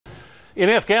In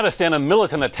Afghanistan, a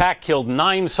militant attack killed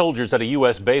 9 soldiers at a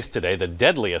U.S. base today, the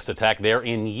deadliest attack there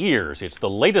in years. It's the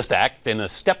latest act in a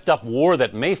stepped-up war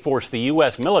that may force the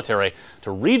U.S. military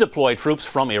to redeploy troops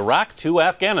from Iraq to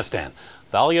Afghanistan.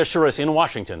 Thalia Assuras in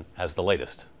Washington has the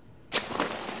latest.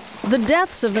 The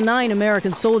deaths of the 9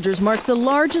 American soldiers marks the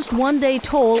largest one-day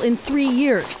toll in 3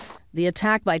 years. The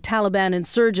attack by Taliban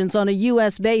insurgents on a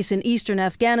U.S. base in eastern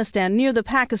Afghanistan near the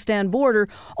Pakistan border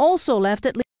also left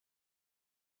at least,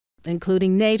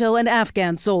 including NATO and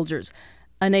Afghan soldiers.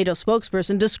 A NATO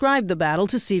spokesperson described the battle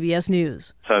to CBS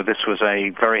News. So this was a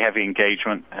very heavy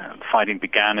engagement. Fighting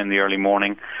began in the early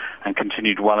morning and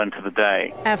continued well into the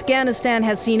day. Afghanistan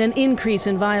has seen an increase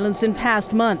in violence in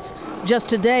past months. Just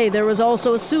today, there was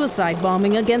also a suicide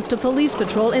bombing against a police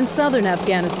patrol in southern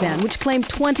Afghanistan, which claimed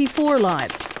 24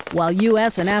 lives, while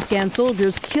U.S. and Afghan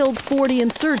soldiers killed 40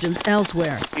 insurgents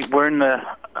elsewhere. We're in the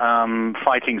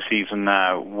fighting season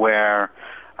now where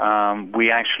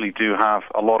we actually do have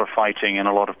a lot of fighting in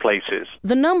a lot of places.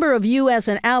 The number of U.S.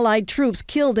 and allied troops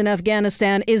killed in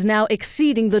Afghanistan is now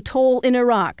exceeding the toll in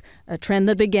Iraq, a trend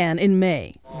that began in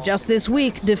May. Just this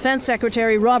week, Defense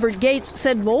Secretary Robert Gates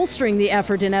said bolstering the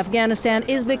effort in Afghanistan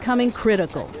is becoming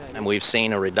critical. And we've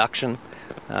seen a reduction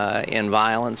in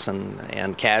violence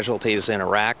and casualties in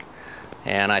Iraq,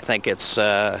 and I think it's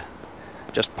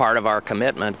just part of our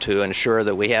commitment to ensure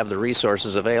that we have the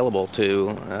resources available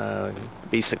to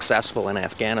be successful in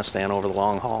Afghanistan over the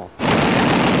long haul.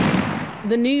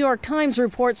 The New York Times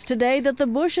reports today that the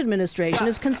Bush administration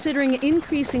is considering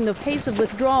increasing the pace of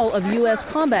withdrawal of U.S.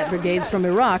 combat brigades from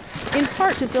Iraq, in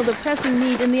part to fill the pressing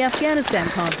need in the Afghanistan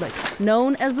conflict,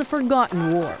 known as the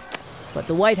Forgotten War. But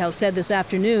the White House said this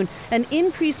afternoon an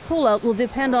increased pullout will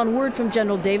depend on word from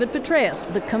General David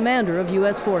Petraeus, the commander of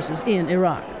U.S. forces in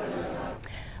Iraq.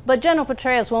 But General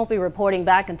Petraeus won't be reporting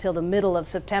back until the middle of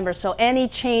September, so any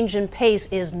change in pace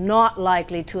is not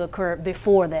likely to occur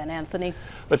before then, Anthony.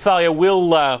 But Thalia,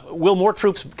 will more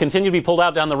troops continue to be pulled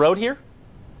out down the road here?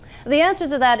 The answer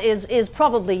to that is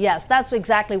probably yes. That's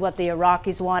exactly what the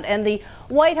Iraqis want. And the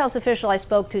White House official I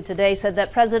spoke to today said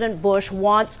that President Bush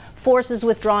wants forces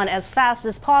withdrawn as fast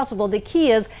as possible. The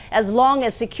key is as long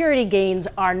as security gains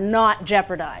are not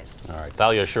jeopardized. All right,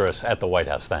 Thalia Assuras at the White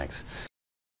House. Thanks.